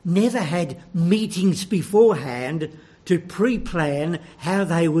never had meetings beforehand to pre-plan how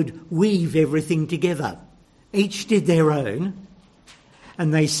they would weave everything together. Each did their own,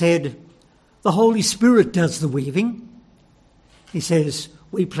 and they said, the Holy Spirit does the weaving. He says,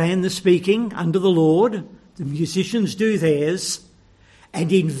 we plan the speaking under the Lord, the musicians do theirs,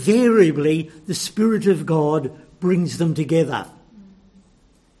 and invariably the Spirit of God brings them together.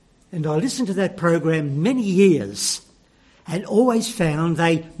 And I listened to that program many years and always found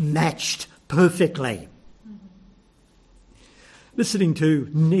they matched perfectly. Listening to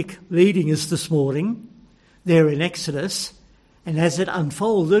Nick leading us this morning, there in Exodus, and as it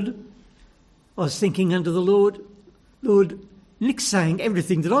unfolded, I was thinking under the Lord, Nick's saying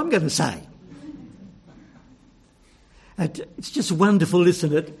everything that I'm going to say. And it's just wonderful,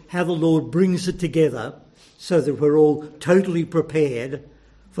 isn't it, how the Lord brings it together so that we're all totally prepared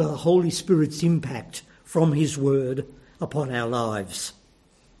for the Holy Spirit's impact from his word upon our lives.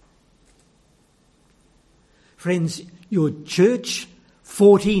 Friends, your church,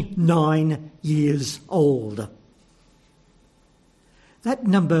 49 years old. That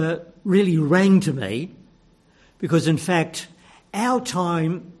number really rang to me because, in fact, our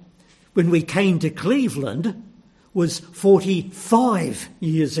time when we came to Cleveland was 45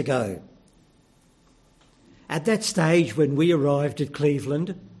 years ago. At that stage, when we arrived at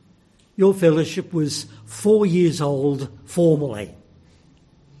Cleveland, your fellowship was 4 years old formally.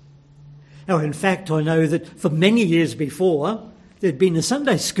 Now, in fact, I know that for many years before, there'd been a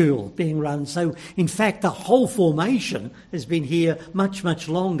Sunday school being run. So, in fact, the whole formation has been here much, much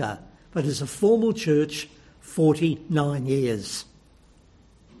longer. But as a formal church, 49 years.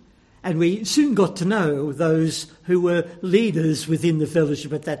 And we soon got to know those who were leaders within the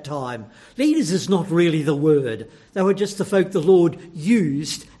fellowship at that time. Leaders is not really the word. They were just the folk the Lord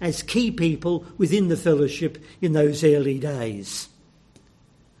used as key people within the fellowship in those early days.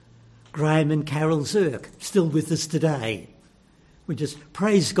 Graham and Carol Zirk, still with us today. We just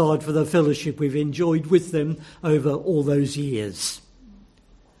praise God for the fellowship we've enjoyed with them over all those years.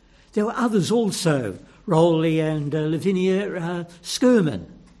 There were others also, Rowley and Lavinia Skirman.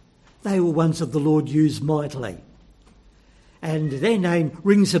 They were ones that the Lord used mightily. And their name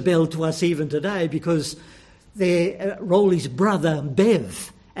rings a bell to us even today because Rowley's brother,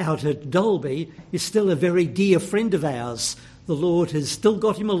 Bev, out at Dolby, is still a very dear friend of ours. The Lord has still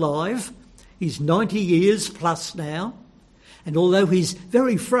got him alive. He's 90 years plus now. And although he's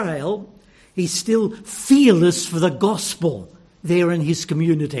very frail, he's still fearless for the gospel there in his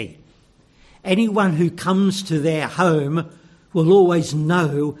community. Anyone who comes to their home will always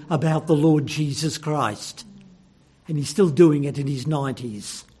know about the Lord Jesus Christ. And he's still doing it in his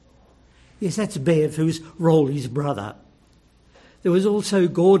 90s. Yes, that's Bev, who's Rowley's brother. There was also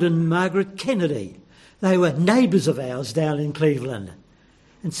Gordon and Margaret Kennedy. They were neighbours of ours down in Cleveland.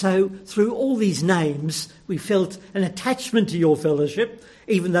 And so through all these names, we felt an attachment to your fellowship,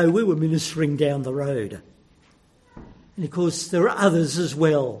 even though we were ministering down the road. And of course, there are others as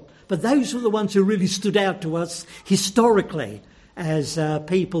well. But those were the ones who really stood out to us historically as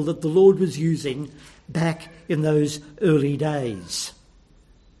people that the Lord was using back in those early days.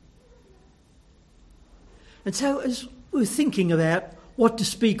 And so as we're thinking about what to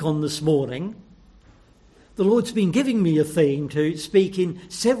speak on this morning, the Lord's been giving me a theme to speak in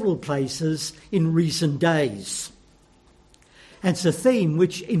several places in recent days. And it's a theme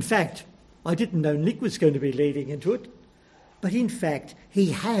which, in fact, I didn't know Nick was going to be leading into it, but in fact,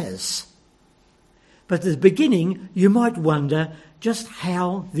 he has. But at the beginning, you might wonder just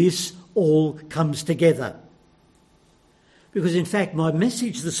how this all comes together. Because, in fact, my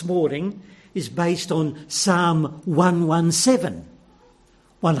message this morning is based on Psalm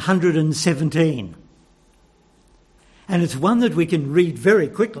 117. And it's one that we can read very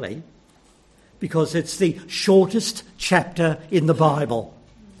quickly because it's the shortest chapter in the Bible.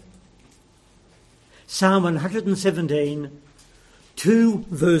 Psalm 117, 2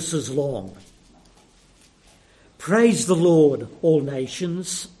 verses long. Praise the Lord, all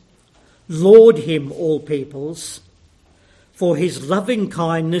nations. Laud him, all peoples. For his loving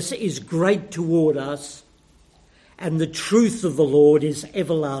kindness is great toward us, and the truth of the Lord is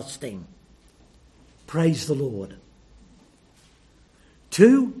everlasting. Praise the Lord.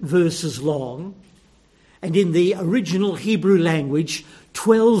 2 verses long, and in the original Hebrew language,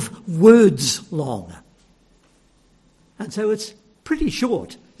 12 words long. And so it's pretty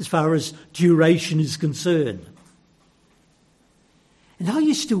short as far as duration is concerned. And I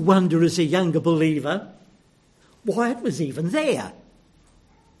used to wonder as a younger believer why it was even there.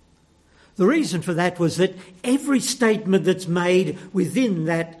 The reason for that was that every statement that's made within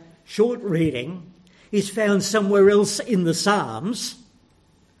that short reading is found somewhere else in the Psalms,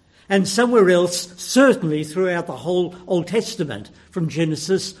 and somewhere else, certainly throughout the whole Old Testament, from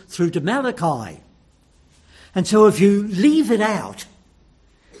Genesis through to Malachi. And so if you leave it out,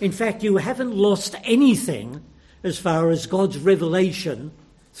 in fact, you haven't lost anything as far as God's revelation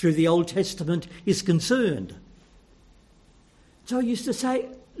through the Old Testament is concerned. So I used to say,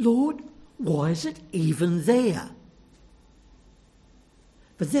 Lord, why is it even there?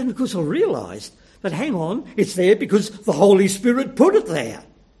 But then, of course, I realised that, hang on, it's there because the Holy Spirit put it there.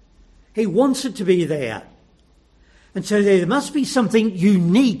 He wants it to be there. And so there must be something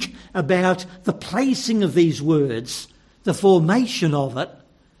unique about the placing of these words, the formation of it,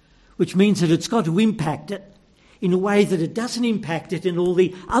 which means that it's got to impact it in a way that it doesn't impact it in all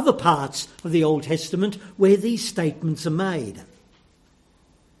the other parts of the Old Testament where these statements are made.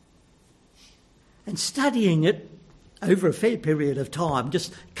 And studying it over a fair period of time,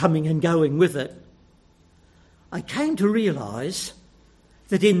 just coming and going with it, I came to realise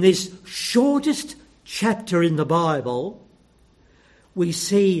that in this shortest chapter in the Bible, we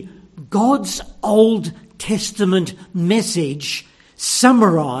see God's Old Testament message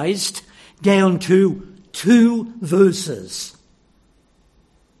summarised down to 2 verses.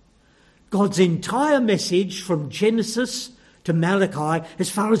 God's entire message from Genesis to Malachi, as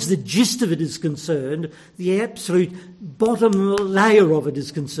far as the gist of it is concerned, the absolute bottom layer of it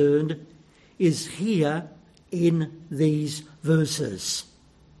is concerned, is here in these verses.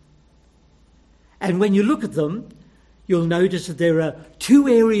 And when you look at them, you'll notice that there are 2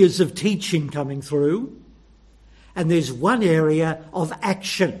 areas of teaching coming through, and there's 1 area of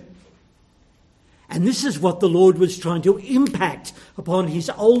action. And this is what the Lord was trying to impact upon his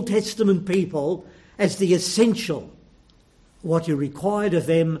Old Testament people as the essential, what he required of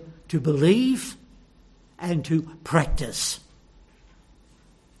them to believe and to practice.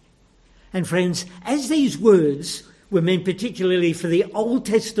 And friends, as these words were meant particularly for the Old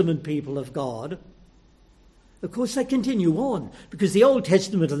Testament people of God, of course they continue on, because the Old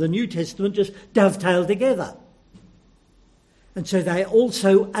Testament and the New Testament just dovetail together. And so they're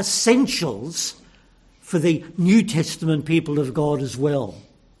also essentials for the New Testament people of God as well.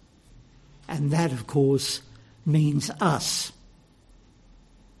 And that, of course, means us.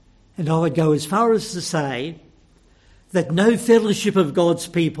 And I would go as far as to say that no fellowship of God's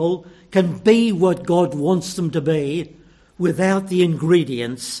people can be what God wants them to be without the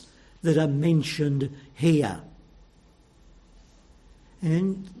ingredients that are mentioned here.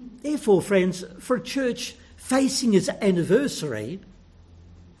 And therefore, friends, for a church facing its anniversary,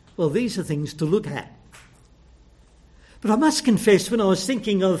 well, these are things to look at. But I must confess, when I was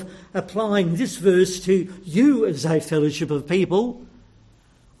thinking of applying this verse to you as a fellowship of people,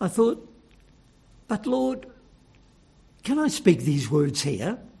 I thought, but Lord, can I speak these words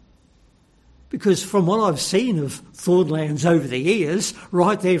here? Because from what I've seen of Thornlands over the years,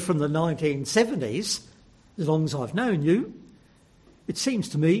 right there from the 1970s, as long as I've known you, it seems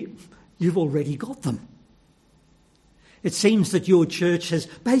to me you've already got them. It seems that your church has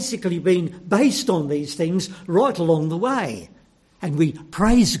basically been based on these things right along the way, and we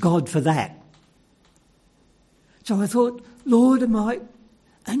praise God for that. So I thought, Lord, am I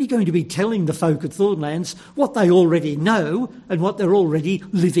only going to be telling the folk at Thornlands what they already know and what they're already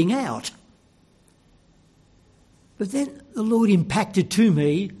living out? But then the Lord impacted to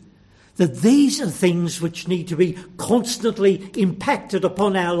me that these are things which need to be constantly impacted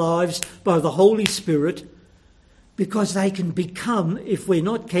upon our lives by the Holy Spirit, because they can become, if we're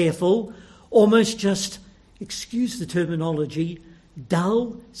not careful, almost just, excuse the terminology,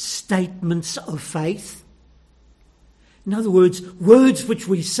 dull statements of faith. In other words which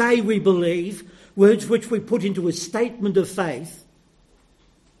we say we believe, words which we put into a statement of faith,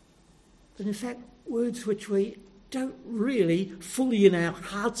 but in fact words which we don't really fully in our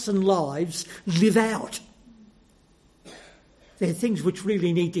hearts and lives live out. They're things which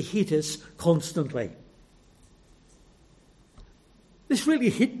really need to hit us constantly. This really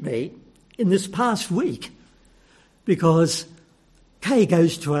hit me in this past week, because Kay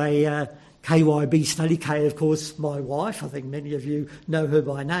goes to a KYB study. Kay, of course, my wife. I think many of you know her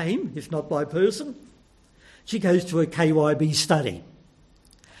by name, if not by person. She goes to a KYB study.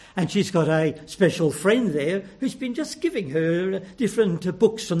 And she's got a special friend there who's been just giving her different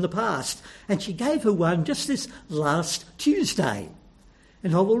books from the past. And she gave her one just this last Tuesday.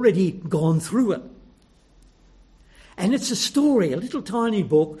 And I've already gone through it. And it's a story, a little tiny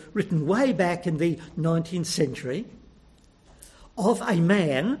book written way back in the 19th century of a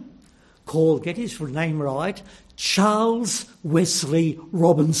man called, get his name right, Charles Wesley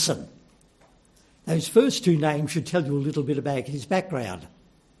Robinson. Those first 2 names should tell you a little bit about his background.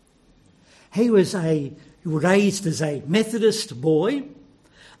 He was raised as a Methodist boy,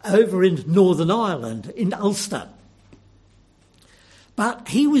 over in Northern Ireland, in Ulster. But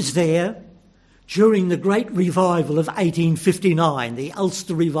he was there during the Great Revival of 1859, the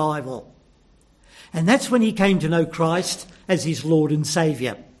Ulster Revival. And that's when he came to know Christ as his Lord and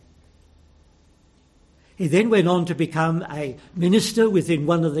Saviour. He then went on to become a minister within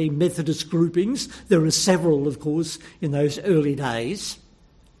one of the Methodist groupings. There are several, of course, in those early days.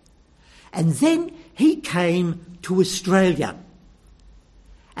 And then he came to Australia.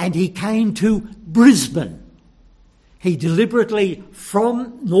 And he came to Brisbane. He deliberately,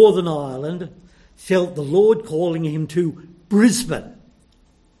 from Northern Ireland, felt the Lord calling him to Brisbane.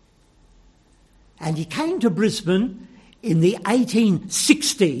 And he came to Brisbane in the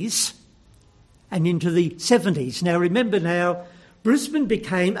 1860s and into the 70s. Now remember now, Brisbane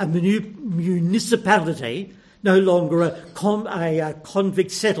became a municipality, no longer a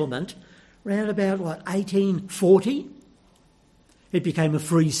convict settlement, around about, 1840? It became a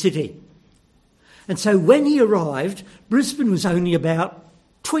free city. And so when he arrived, Brisbane was only about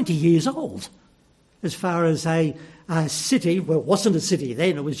 20 years old as far as a city. Well, it wasn't a city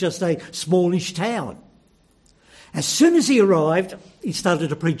then, it was just a smallish town. As soon as he arrived, he started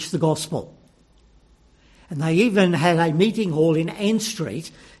to preach the gospel. And they even had a meeting hall in Ann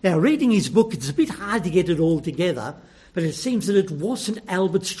Street. Now, reading his book, it's a bit hard to get it all together, but it seems that it wasn't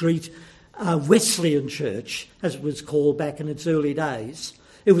Albert Street Wesleyan Church, as it was called back in its early days.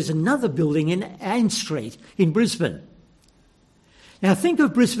 It was another building in Ann Street in Brisbane. Now, think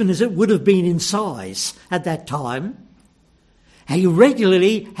of Brisbane as it would have been in size at that time. He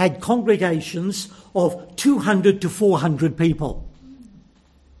regularly had congregations of 200 to 400 people.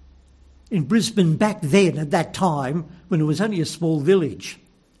 In Brisbane back then, at that time, when it was only a small village.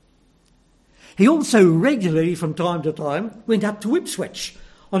 He also regularly, from time to time, went up to Ipswich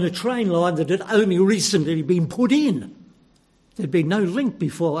on a train line that had only recently been put in. There'd been no link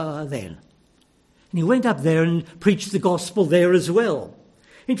before then. And he went up there and preached the gospel there as well.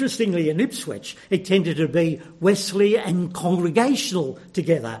 Interestingly, in Ipswich, it tended to be Wesley and Congregational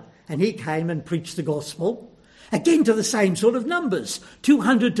together. And he came and preached the gospel, again to the same sort of numbers.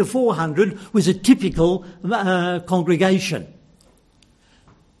 200 to 400 was a typical congregation.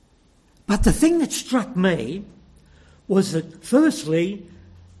 But the thing that struck me was that, firstly,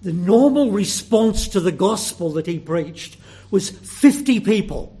 the normal response to the gospel that he preached was 50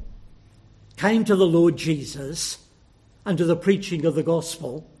 people came to the Lord Jesus under the preaching of the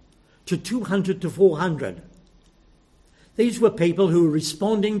gospel, to 200 to 400. These were people who were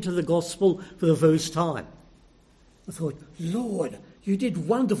responding to the gospel for the first time. I thought, Lord, you did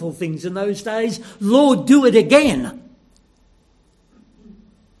wonderful things in those days. Lord, do it again.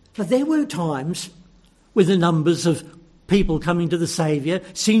 But there were times where the numbers of people coming to the Saviour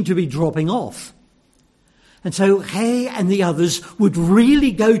seemed to be dropping off. And so Hay and the others would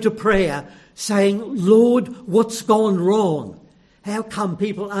really go to prayer saying, Lord, what's gone wrong? How come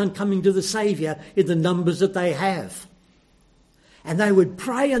people aren't coming to the Saviour in the numbers that they have? And they would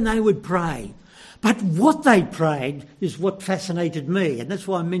pray and they would pray. But what they prayed is what fascinated me, and that's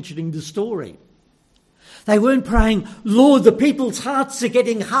why I'm mentioning the story. They weren't praying, Lord, the people's hearts are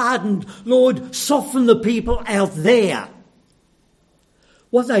getting hardened. Lord, soften the people out there.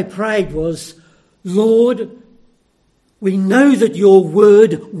 What they prayed was, Lord, we know that your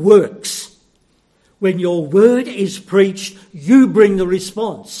word works. When your word is preached, you bring the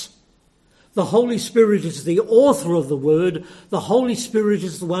response. The Holy Spirit is the author of the word. The Holy Spirit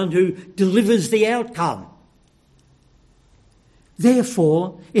is the one who delivers the outcome.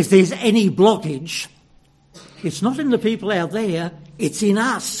 Therefore, if there's any blockage, it's not in the people out there, it's in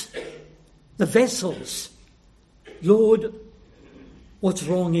us, the vessels. Lord, what's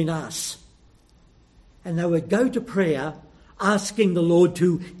wrong in us? And they would go to prayer asking the Lord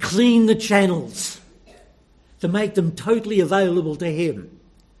to clean the channels, to make them totally available to him.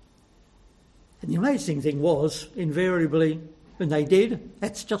 And the amazing thing was, invariably, when they did,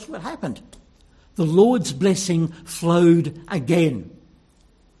 that's just what happened. The Lord's blessing flowed again.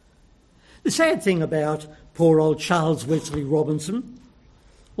 The sad thing about poor old Charles Wesley Robinson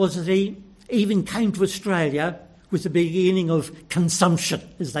was that he even came to Australia with the beginning of consumption,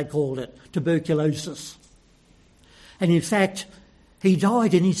 as they called it, tuberculosis. And in fact, he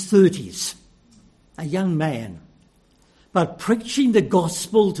died in his 30s, a young man, but preaching the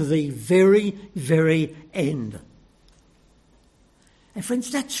gospel to the very, very end. And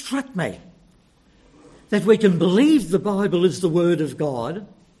friends, that struck me, that we can believe the Bible is the Word of God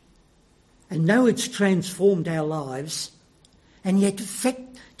and know it's transformed our lives, and yet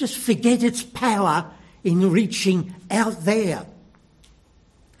just forget its power in reaching out there.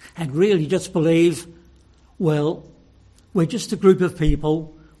 And really just believe, well, we're just a group of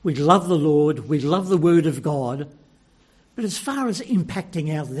people we love the Lord, we love the Word of God, but as far as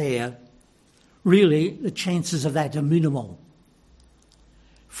impacting out there, really the chances of that are minimal.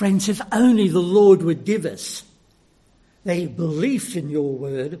 Friends, if only the Lord would give us the belief in your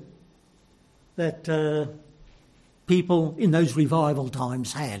word that people in those revival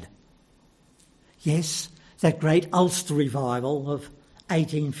times had. Yes, that great Ulster revival of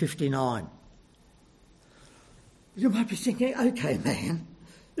 1859. You might be thinking, okay, man,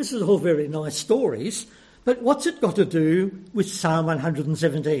 this is all very nice stories, but what's it got to do with Psalm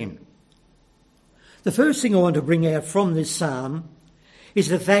 117? The first thing I want to bring out from this psalm is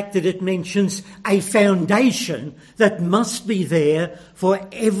the fact that it mentions a foundation that must be there for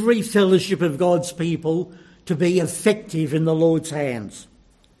every fellowship of God's people to be effective in the Lord's hands.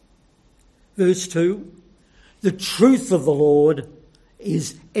 Verse 2, the truth of the Lord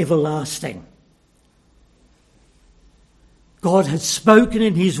is everlasting. God has spoken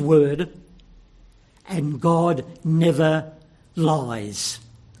in his word, and God never lies.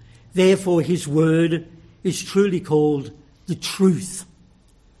 Therefore, his word is truly called the truth.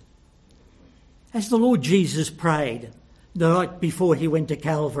 As the Lord Jesus prayed the night before he went to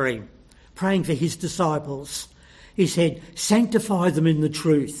Calvary, praying for his disciples, he said, sanctify them in the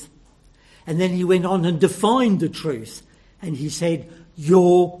truth. And then he went on and defined the truth. And he said,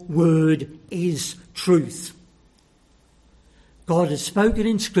 your word is truth. God has spoken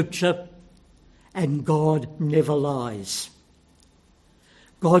in Scripture, and God never lies.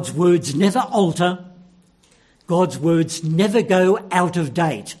 God's words never alter. God's words never go out of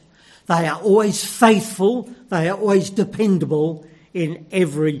date. They are always faithful. They are always dependable in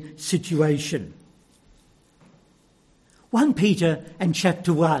every situation. 1 Peter and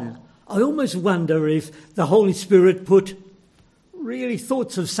chapter 1. I almost wonder if the Holy Spirit put really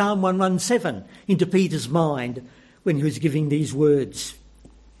thoughts of Psalm 117 into Peter's mind when he was giving these words.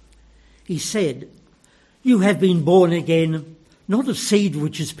 He said, you have been born again, not of seed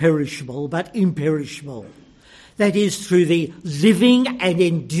which is perishable, but imperishable. That is, through the living and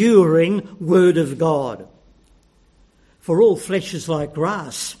enduring Word of God. For all flesh is like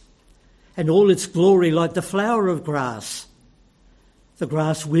grass, and all its glory like the flower of grass. The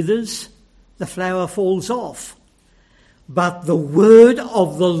grass withers, the flower falls off, but the word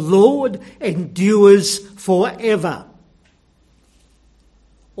of the Lord endures forever.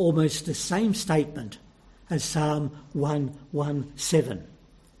 Almost the same statement as Psalm 117.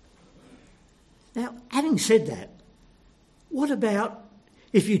 Now, having said that, what about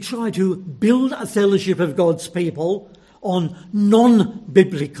if you try to build a fellowship of God's people on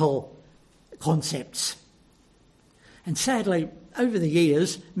non-biblical concepts? And sadly, over the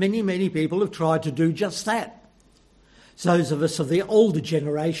years, many people have tried to do just that. Those of us of the older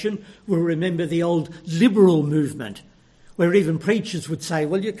generation will remember the old liberal movement, where even preachers would say,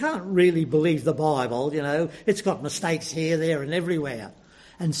 well, you can't really believe the Bible, you know, it's got mistakes here, there and everywhere.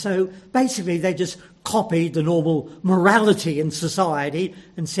 And so basically they just copied the normal morality in society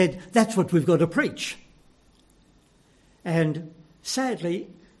and said, that's what we've got to preach. And sadly,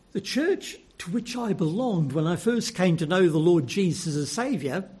 the church to which I belonged when I first came to know the Lord Jesus as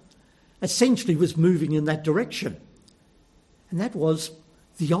Saviour essentially was moving in that direction. And that was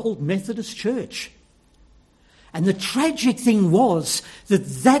the old Methodist Church. And the tragic thing was that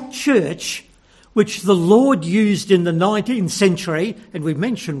that church, which the Lord used in the 19th century, and we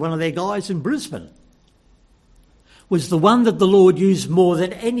mentioned one of their guys in Brisbane, was the one that the Lord used more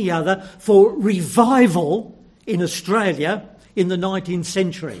than any other for revival in Australia in the 19th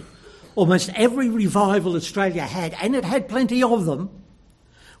century. Almost every revival Australia had, and it had plenty of them,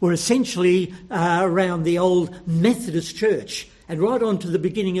 were essentially around the old Methodist Church and right on to the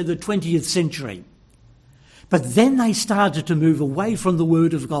beginning of the 20th century. But then they started to move away from the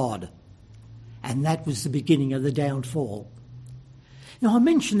Word of God, and that was the beginning of the downfall. Now, I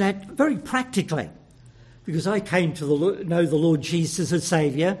mention that very practically because I came to know the Lord Jesus as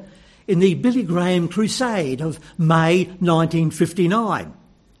Saviour in the Billy Graham Crusade of May 1959.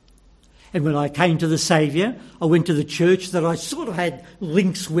 And when I came to the Saviour, I went to the church that I sort of had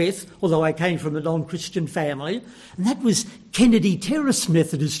links with, although I came from a non-Christian family, and that was Kennedy Terrace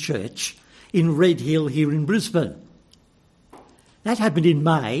Methodist Church in Red Hill here in Brisbane. That happened in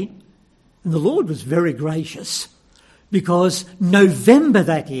May, and the Lord was very gracious because November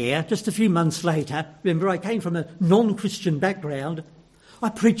that year, just a few months later, remember I came from a non-Christian background, I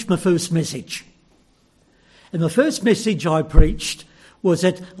preached my first message. And the first message I preached was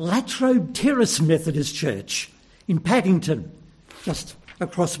at Latrobe Terrace Methodist Church in Paddington, just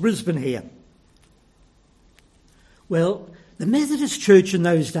across Brisbane here. Well, The Methodist Church in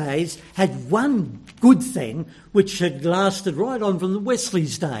those days had one good thing which had lasted right on from the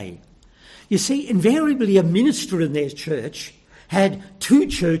Wesley's day. You see, invariably a minister in their church had 2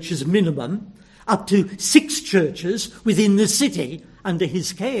 churches minimum, up to 6 churches within the city under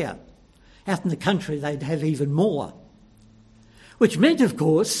his care. Out in the country they'd have even more. Which meant, of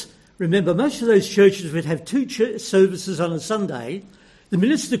course, remember, most of those churches would have 2 church services on a Sunday. The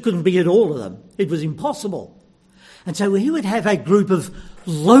minister couldn't be at all of them. It was impossible. And so he would have a group of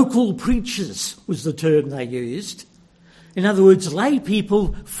local preachers, was the term they used. In other words, lay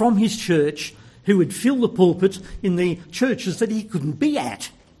people from his church who would fill the pulpit in the churches that he couldn't be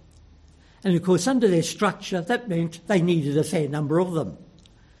at. And of course, under their structure, that meant they needed a fair number of them.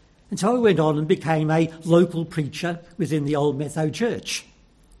 And so I went on and became a local preacher within the Old Metho Church.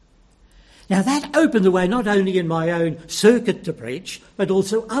 Now that opened the way not only in my own circuit to preach, but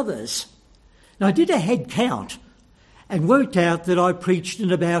also others. Now I did a head count and worked out that I preached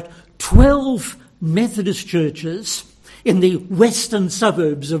in about 12 Methodist churches in the western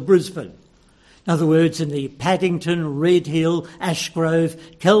suburbs of Brisbane. In other words, in the Paddington, Red Hill,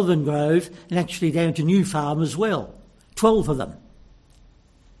 Ashgrove, Kelvin Grove, and actually down to New Farm as well. 12 of them.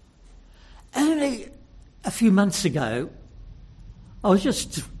 Only a few months ago, I was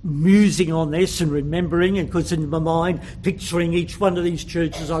just musing on this and remembering, and because in my mind, picturing each one of these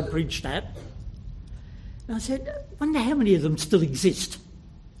churches I preached at. And I said, I wonder how many of them still exist.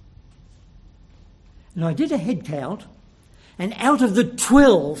 And I did a head count, and out of the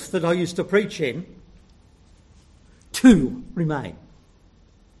 12 that I used to preach in, 2 remain.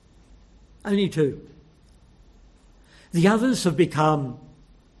 Only 2. The others have become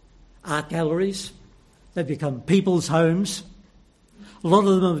art galleries, they've become people's homes. A lot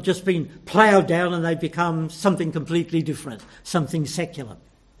of them have just been ploughed down and they've become something completely different, something secular.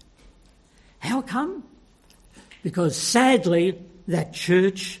 How come? Because sadly, that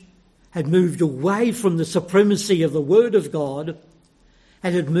church had moved away from the supremacy of the Word of God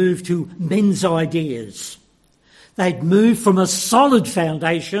and had moved to men's ideas. They'd moved from a solid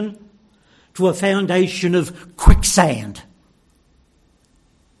foundation to a foundation of quicksand.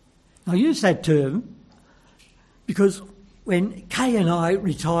 I use that term because when Kay and I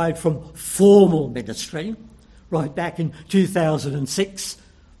retired from formal ministry, right back in 2006,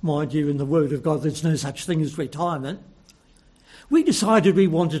 mind you, in the Word of God there's no such thing as retirement, we decided we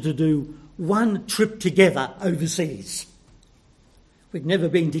wanted to do one trip together overseas. We'd never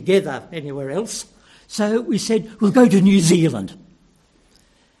been together anywhere else, so we said we'll go to New Zealand.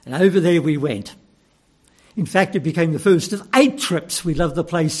 And over there we went. In fact, it became the first of 8 trips. We love the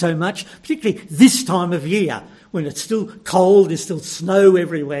place so much, particularly this time of year, when it's still cold, there's still snow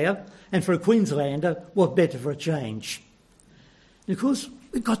everywhere, and for a Queenslander, what better for a change? And of course,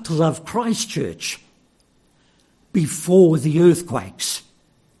 we got to love Christchurch before the earthquakes.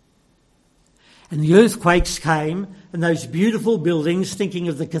 And the earthquakes came, and those beautiful buildings, thinking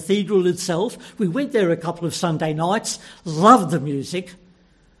of the cathedral itself, we went there a couple of Sunday nights, loved the music,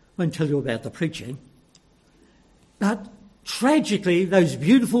 won't tell you about the preaching. But tragically, those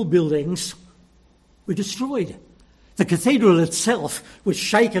beautiful buildings were destroyed. The cathedral itself was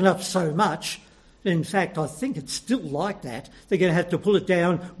shaken up so much, in fact, I think it's still like that. They're going to have to pull it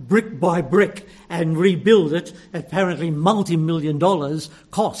down brick by brick and rebuild it, apparently multi-million dollars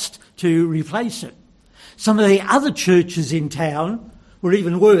cost to replace it. Some of the other churches in town were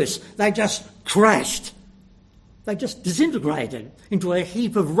even worse. They just crashed. They just disintegrated into a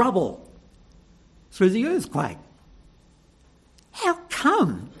heap of rubble through the earthquake. How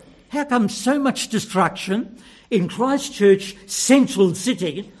come? How come so much destruction in Christchurch central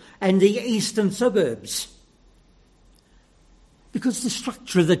city and the eastern suburbs? Because the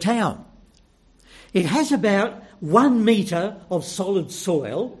structure of the town. It has about 1 metre of solid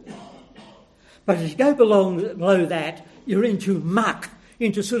soil, but as you go below that, you're into muck,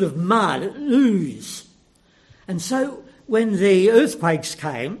 into sort of mud, ooze. And so when the earthquakes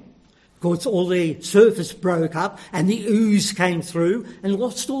came, of course, all the surface broke up and the ooze came through and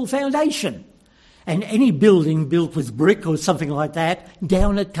lost all foundation. And any building built with brick or something like that,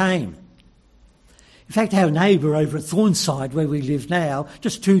 down it came. In fact, our neighbour over at Thornside, where we live now,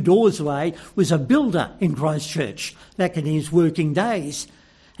 just 2 doors away, was a builder in Christchurch back in his working days.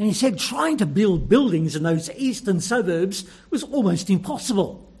 And he said trying to build buildings in those eastern suburbs was almost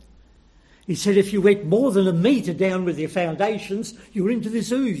impossible. He said if you went more than 1 metre down with your foundations, you were into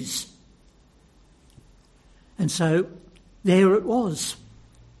this ooze. And so there it was.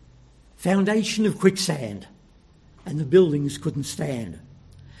 Foundation of quicksand. And the buildings couldn't stand.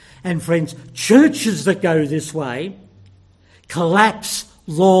 And friends, churches that go this way collapse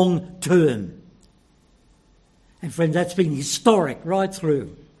long term. And friends, that's been historic right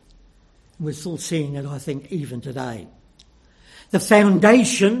through. We're still seeing it, I think, even today. The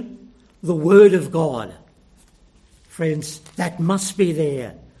foundation, the Word of God. Friends, that must be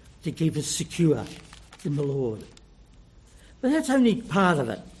there to keep us secure in the Lord. But that's only part of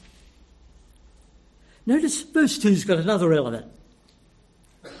it. Notice verse 2's got another element.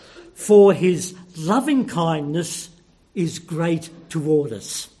 For his loving kindness is great toward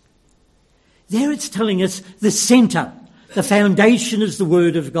us. There it's telling us the centre, the foundation is the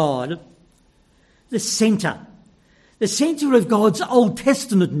Word of God. The centre of God's Old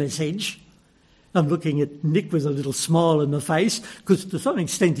Testament message. I'm looking at Nick with a little smile on the face because to some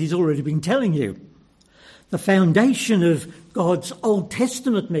extent he's already been telling you. The foundation of God's Old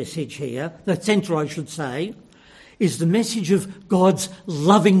Testament message here, the centre I should say, is the message of God's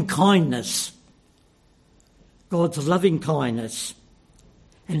loving kindness. God's loving kindness,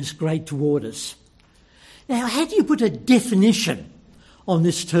 and it's great toward us. Now, how do you put a definition on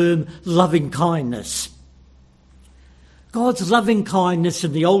this term loving kindness? God's loving kindness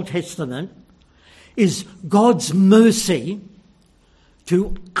in the Old Testament is God's mercy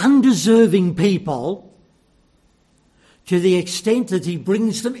to undeserving people to the extent that he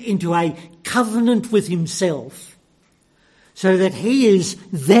brings them into a covenant with himself so that he is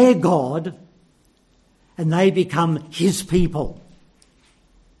their God and they become his people.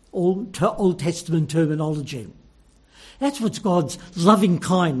 Old Testament terminology. That's what God's loving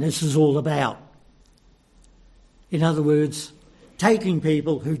kindness is all about. In other words, taking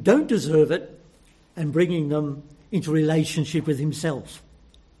people who don't deserve it and bringing them into relationship with himself.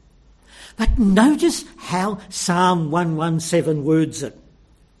 But notice how Psalm 117 words it.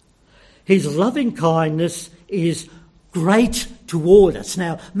 His loving kindness is great toward us.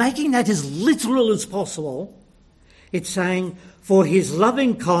 Now, making that as literal as possible, it's saying, for his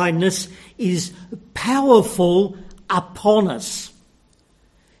loving kindness is powerful upon us.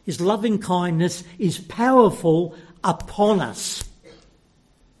 His loving kindness is powerful upon us.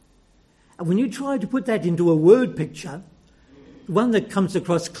 And when you try to put that into a word picture, the one that comes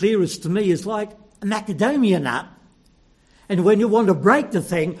across clearest to me is like a macadamia nut. And when you want to break the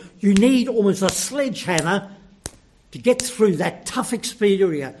thing, you need almost a sledgehammer to get through that tough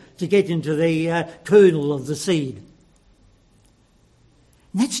exterior, to get into the kernel of the seed.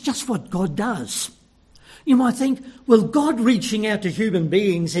 And that's just what God does. You might think, well, God reaching out to human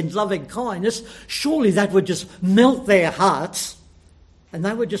beings in loving kindness, surely that would just melt their hearts and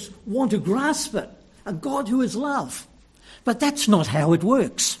they would just want to grasp it. A God who is love. But that's not how it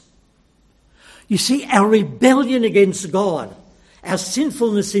works. You see, our rebellion against God, our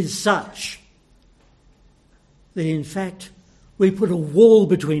sinfulness is such that in fact we put a wall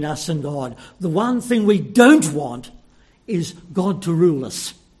between us and God. The one thing we don't want is God to rule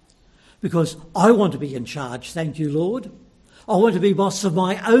us. Because I want to be in charge, thank you, Lord. I want to be boss of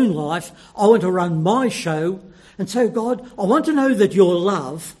my own life. I want to run my show. And so, God, I want to know that you're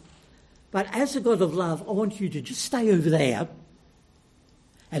love. But as a God of love, I want you to just stay over there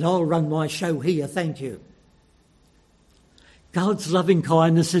and I'll run my show here, thank you. God's loving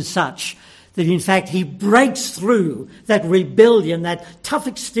kindness is such that in fact he breaks through that rebellion, that tough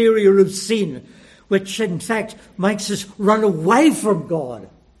exterior of sin, which in fact makes us run away from God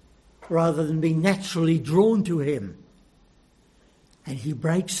rather than be naturally drawn to him. And he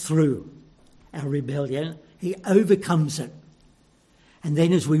breaks through our rebellion. He overcomes it. And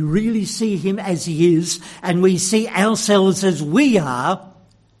then as we really see him as he is, and we see ourselves as we are,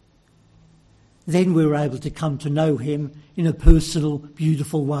 then we're able to come to know him in a personal,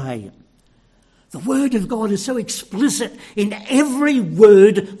 beautiful way. The Word of God is so explicit in every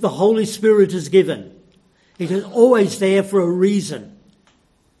word the Holy Spirit has given. It is always there for a reason.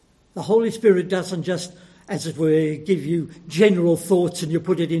 The Holy Spirit doesn't just, as it were, give you general thoughts and you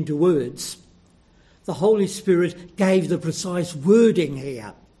put it into words. The Holy Spirit gave the precise wording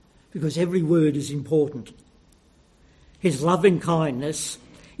here because every word is important. His loving kindness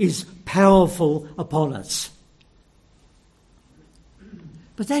is powerful upon us.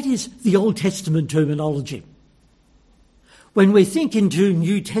 But that is the Old Testament terminology. When we think into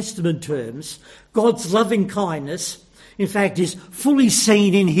New Testament terms, God's loving kindness, in fact, is fully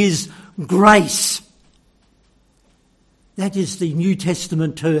seen in his grace. That is the New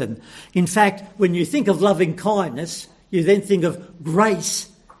Testament term. In fact, when you think of loving kindness, you then think of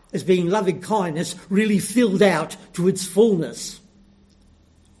grace as being loving kindness really filled out to its fullness.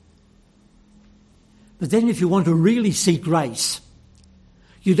 But then if you want to really see grace,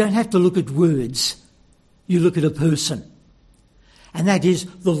 you don't have to look at words, you look at a person. And that is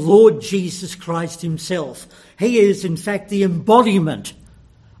the Lord Jesus Christ himself. He is, in fact, the embodiment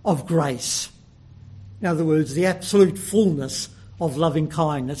of grace. In other words, the absolute fullness of loving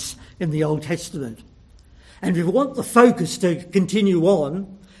kindness in the Old Testament. And if we want the focus to continue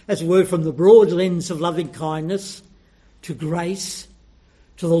on, as it were, from the broad lens of loving kindness to grace,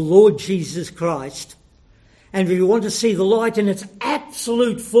 to the Lord Jesus Christ, and if we want to see the light in its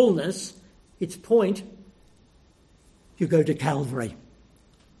absolute fullness, its point, you go to Calvary.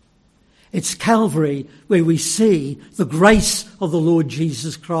 It's Calvary where we see the grace of the Lord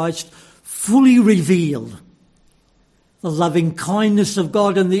Jesus Christ fully revealed. The loving kindness of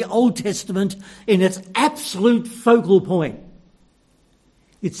God in the Old Testament in its absolute focal point.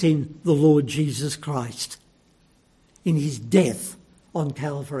 It's in the Lord Jesus Christ, in his death on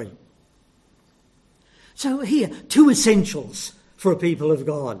Calvary. So here, two essentials for a people of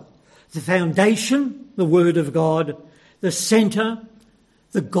God. The foundation, the Word of God. The centre,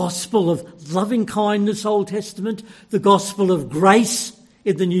 the gospel of loving kindness, Old Testament. The gospel of grace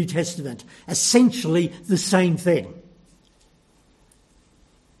in the New Testament. Essentially the same thing.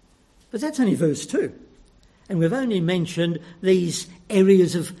 But that's only verse 2. And we've only mentioned these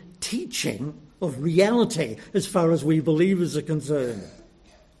areas of teaching, of reality, as far as we believers are concerned.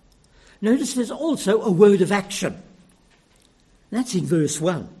 Notice there's also a word of action. That's in verse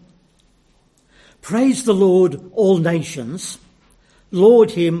 1. Praise the Lord, all nations.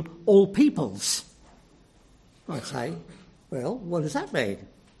 Laud him, all peoples. I'd say, well, what does that mean?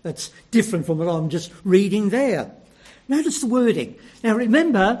 That's different from what I'm just reading there. Notice the wording. Now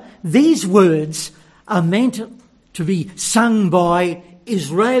remember, these words are meant to be sung by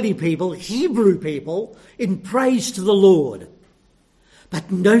Israeli people, Hebrew people, in praise to the Lord.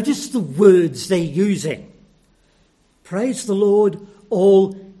 But notice the words they're using. Praise the Lord,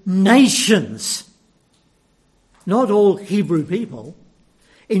 all nations. Not all Hebrew people.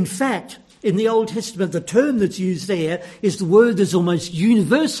 In fact, in the Old Testament, the term that's used there is the word that's almost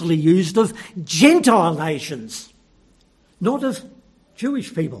universally used of Gentile nations. Not of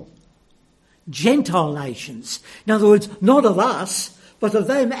Jewish people. Gentile nations. In other words, not of us, but of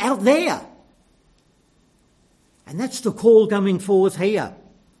them out there. And that's the call coming forth here.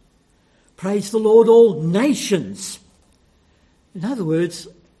 Praise the Lord, all nations. In other words,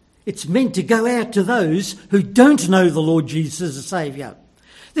 it's meant to go out to those who don't know the Lord Jesus as Saviour.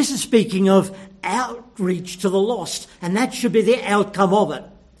 This is speaking of outreach to the lost, and that should be the outcome of it.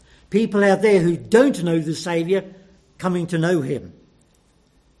 People out there who don't know the Saviour coming to know him.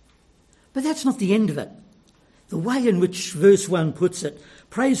 But that's not the end of it. The way in which verse 1 puts it,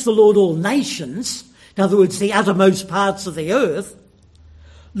 praise the Lord, all nations, in other words, the uttermost parts of the earth,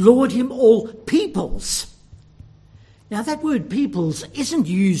 laud him, all peoples. Now that word peoples isn't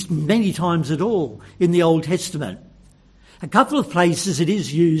used many times at all in the Old Testament. A couple of places it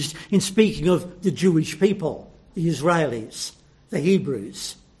is used in speaking of the Jewish people, the Israelis, the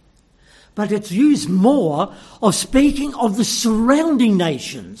Hebrews. But it's used more of speaking of the surrounding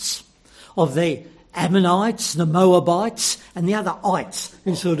nations, of the Ammonites, the Moabites, and the other ites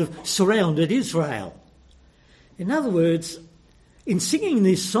who sort of surrounded Israel. In other words, in singing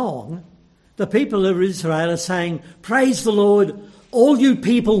this song, the people of Israel are saying, praise the Lord, all you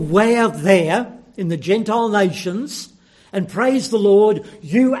people way out there in the Gentile nations, and praise the Lord,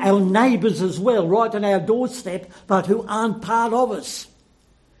 you, our neighbours as well, right on our doorstep, but who aren't part of us.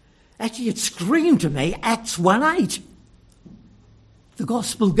 Actually, it screamed to me Acts 1:8. The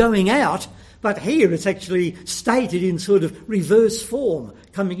gospel going out, but here it's actually stated in sort of reverse form,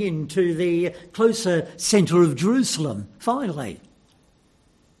 coming into the closer centre of Jerusalem, finally.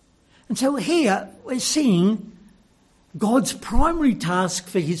 And so here we're seeing God's primary task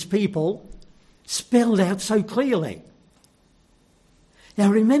for his people spelled out so clearly. Now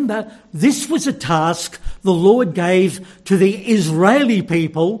remember, this was a task the Lord gave to the Israeli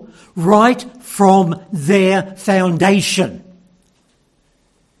people right from their foundation.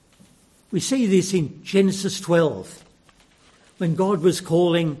 We see this in Genesis 12, when God was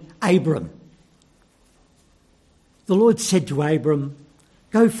calling Abram. The Lord said to Abram,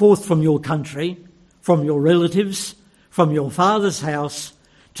 go forth from your country, from your relatives, from your father's house,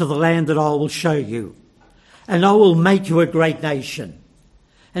 to the land that I will show you. And I will make you a great nation.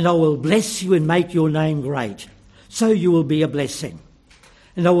 And I will bless you and make your name great. So you will be a blessing.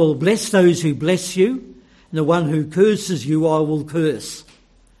 And I will bless those who bless you, and the one who curses you I will curse.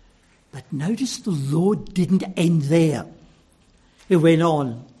 But notice the Lord didn't end there. It went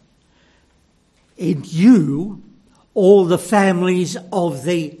on. In you, all the families of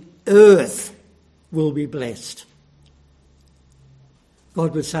the earth will be blessed.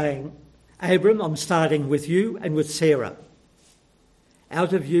 God was saying, Abram, I'm starting with you and with Sarah.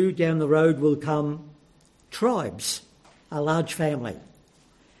 Out of you down the road will come tribes, a large family.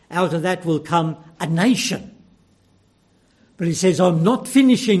 out of that will come a nation. But he says, I'm not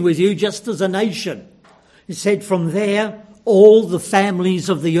finishing with you just as a nation. He said, from there, all the families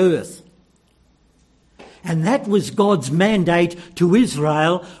of the earth. And that was God's mandate to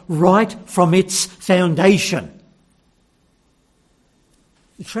Israel right from its foundation.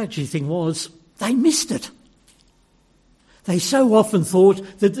 The tragic thing was, they missed it. They so often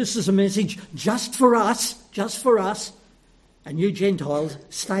thought that this is a message just for us, and you Gentiles,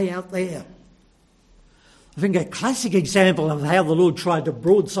 stay out there. I think a classic example of how the Lord tried to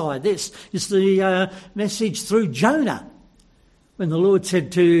broadside this is the message through Jonah. When the Lord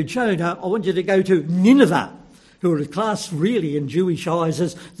said to Jonah, I want you to go to Nineveh, who were classed really in Jewish eyes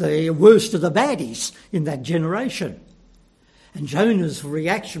as the worst of the baddies in that generation. And Jonah's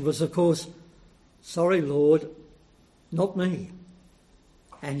reaction was, of course, sorry, Lord, not me.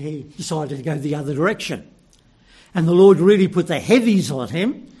 And he decided to go the other direction. And the Lord really put the heavies on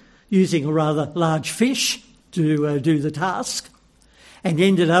him, using a rather large fish to do the task, and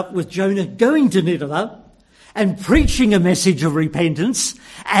ended up with Jonah going to Nineveh and preaching a message of repentance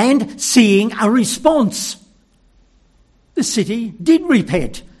and seeing a response. The city did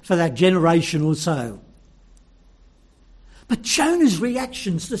repent for that generation or so. But Jonah's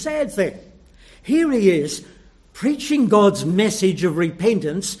reaction's the sad thing. Here he is, preaching God's message of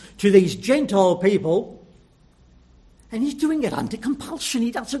repentance to these Gentile people, and he's doing it under compulsion.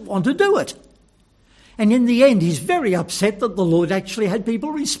 He doesn't want to do it. And in the end, he's very upset that the Lord actually had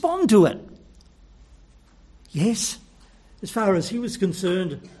people respond to it. Yes, as far as he was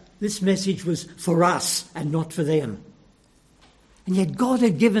concerned, this message was for us and not for them. And yet God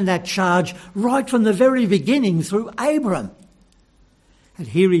had given that charge right from the very beginning through Abram. And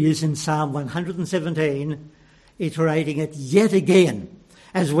here he is in Psalm 117, iterating it yet again.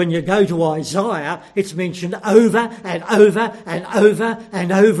 As when you go to Isaiah, it's mentioned over and over and over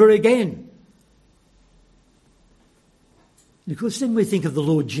and over again. Because then we think of the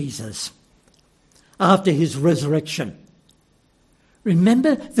Lord Jesus after his resurrection.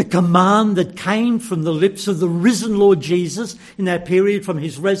 Remember the command that came from the lips of the risen Lord Jesus in that period from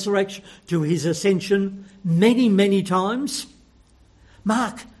his resurrection to his ascension many, many times?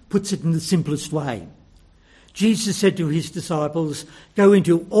 Mark puts it in the simplest way. Jesus said to his disciples, go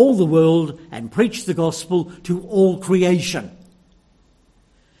into all the world and preach the gospel to all creation.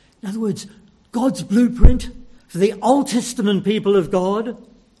 In other words, God's blueprint for the Old Testament people of God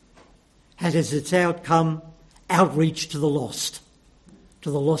had as its outcome outreach to the lost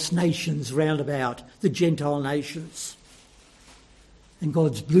nations round about, the Gentile nations. And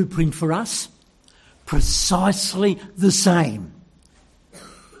God's blueprint for us, precisely the same,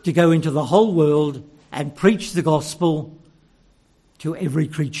 to go into the whole world and preach the gospel to every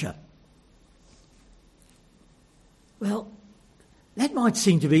creature. Well, that might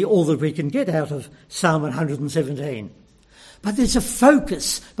seem to be all that we can get out of Psalm 117. But there's a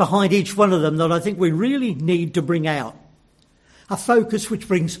focus behind each one of them that I think we really need to bring out. A focus which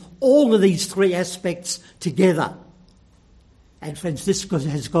brings all of these three aspects together. And friends, this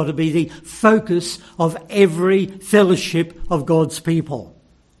has got to be the focus of every fellowship of God's people.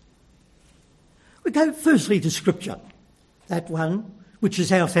 We go firstly to Scripture, that one which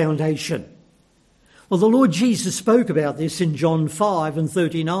is our foundation. Well, the Lord Jesus spoke about this in John 5 and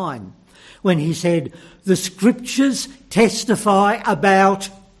 39 when he said, the Scriptures testify about,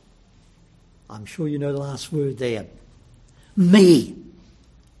 I'm sure you know the last word there, me.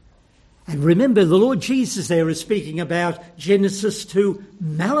 And remember, the Lord Jesus there is speaking about Genesis to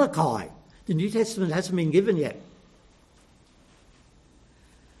Malachi. The New Testament hasn't been given yet.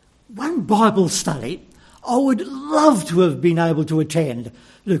 One Bible study I would love to have been able to attend.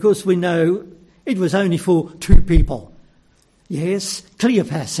 Of course, we know it was only for two people. Yes,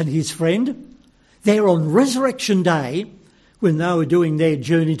 Cleopas and his friend. They're on Resurrection Day when they were doing their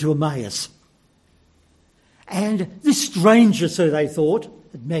journey to Emmaus. And this stranger, so they thought,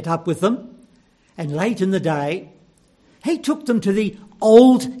 had met up with them. And late in the day, he took them to the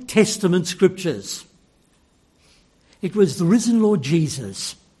Old Testament Scriptures. It was the risen Lord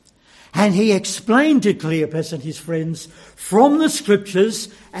Jesus. And he explained to Cleopas and his friends from the Scriptures,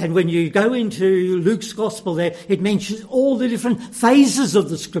 and when you go into Luke's Gospel there, it mentions all the different phases of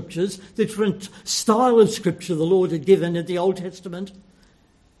the Scriptures, the different style of Scripture the Lord had given in the Old Testament.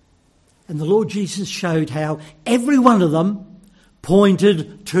 And the Lord Jesus showed how every one of them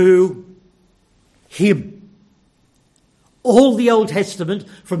pointed to him. All the Old Testament,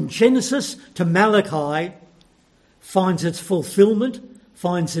 from Genesis to Malachi, finds its fulfillment,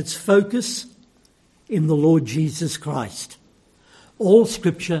 finds its focus in the Lord Jesus Christ. All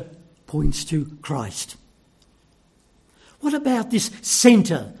Scripture points to Christ. What about this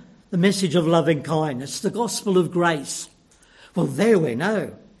centre the message of loving kindness, the gospel of grace. Well, there we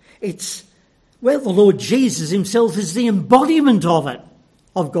know. The Lord Jesus himself is the embodiment of it,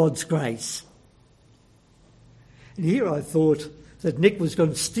 of God's grace. And here I thought that Nick was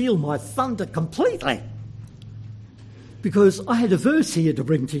going to steal my thunder completely, because I had a verse here to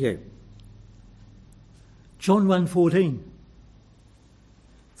bring to you. John 1:14.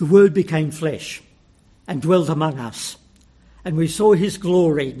 The Word became flesh and dwelt among us, and we saw his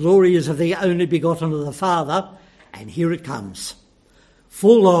glory. Glory is of the only begotten of the Father, and here it comes,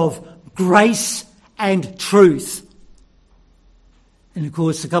 full of grace and truth. And of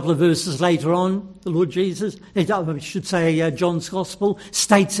course, a couple of verses later on, the Lord Jesus, I should say John's Gospel,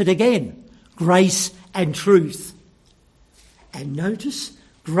 states it again, grace and truth. And notice,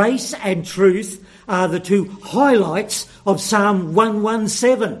 grace and truth are the two highlights of Psalm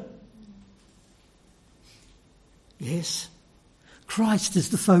 117. Yes, Christ is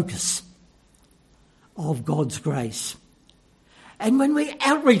the focus of God's grace. And when we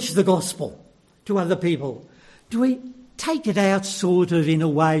outreach the gospel to other people, do we take it out sort of in a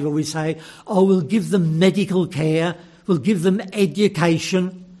way where we say, oh, we'll give them medical care, we'll give them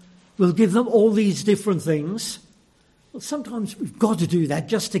education, we'll give them all these different things? Well, sometimes we've got to do that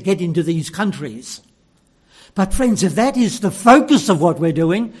just to get into these countries. But friends, if that is the focus of what we're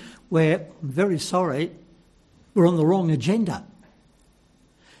doing, I'm very sorry, we're on the wrong agenda.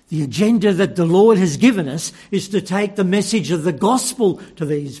 The agenda that the Lord has given us is to take the message of the gospel to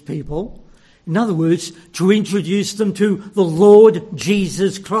these people. In other words, to introduce them to the Lord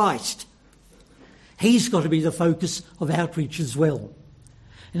Jesus Christ. He's got to be the focus of outreach as well.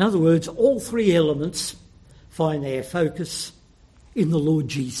 In other words, all three elements find their focus in the Lord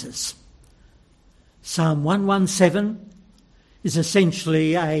Jesus. Psalm 117 is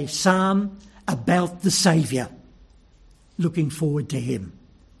essentially a psalm about the Saviour, looking forward to him.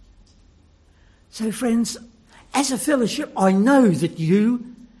 So friends, as a fellowship, I know that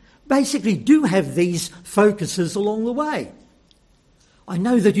you basically do have these focuses along the way. I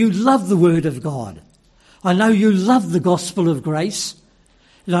know that you love the Word of God. I know you love the gospel of grace.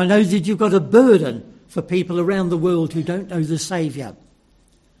 And I know that you've got a burden for people around the world who don't know the Saviour.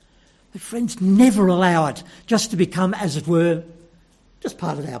 But friends, never allow it just to become, as it were, just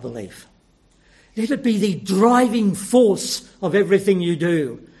part of our belief. Let it be the driving force of everything you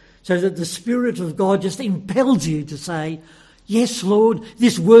do, so that the Spirit of God just impels you to say, yes, Lord,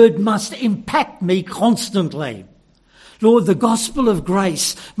 this word must impact me constantly. Lord, the gospel of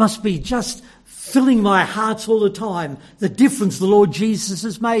grace must be just filling my heart all the time. The difference the Lord Jesus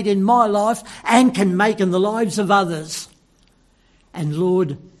has made in my life and can make in the lives of others. And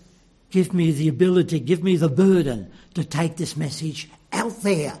Lord, give me the ability, give me the burden to take this message out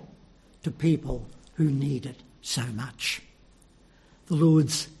there to people who need it so much. The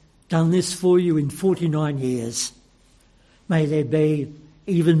Lord's done this for you in 49 years. May there be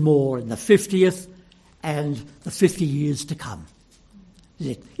even more in the 50th and the 50 years to come,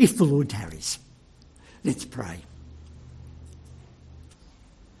 if the Lord tarries. Let's pray.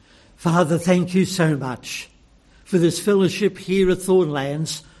 Father, thank you so much for this fellowship here at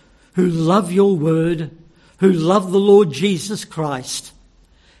Thornlands who love your word, who love the Lord Jesus Christ,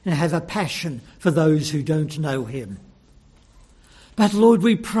 and have a passion for those who don't know him. But Lord,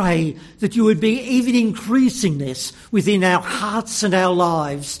 we pray that you would be even increasing this within our hearts and our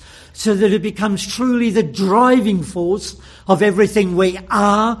lives, so that it becomes truly the driving force of everything we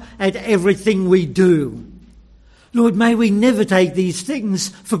are and everything we do. Lord, may we never take these things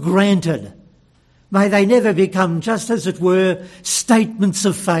for granted. May they never become just, as it were, statements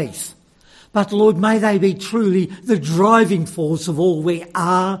of faith. But Lord, may they be truly the driving force of all we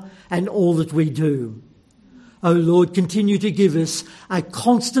are and all that we do. Oh Lord, continue to give us a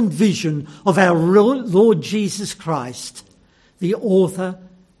constant vision of our Lord Jesus Christ, the author,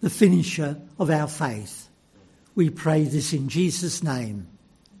 the finisher of our faith. We pray this in Jesus' name.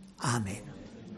 Amen.